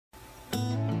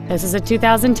This is a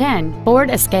 2010 Ford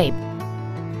Escape.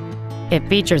 It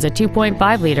features a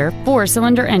 2.5-liter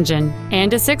four-cylinder engine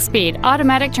and a 6-speed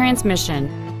automatic transmission.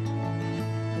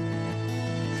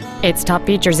 Its top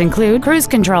features include cruise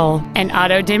control, an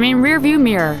auto-dimming rearview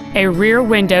mirror, a rear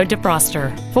window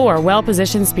defroster, 4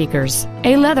 well-positioned speakers,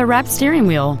 a leather-wrapped steering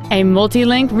wheel, a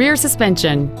multi-link rear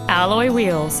suspension, alloy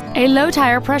wheels, a low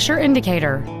tire pressure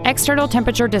indicator, external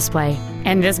temperature display,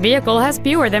 and this vehicle has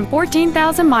fewer than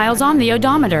 14,000 miles on the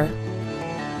odometer.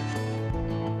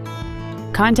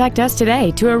 Contact us today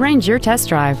to arrange your test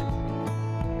drive.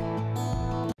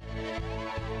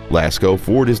 Lasco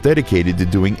Ford is dedicated to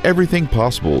doing everything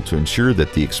possible to ensure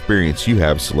that the experience you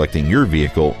have selecting your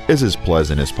vehicle is as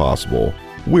pleasant as possible.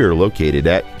 We're located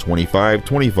at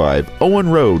 2525 Owen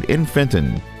Road in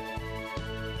Fenton.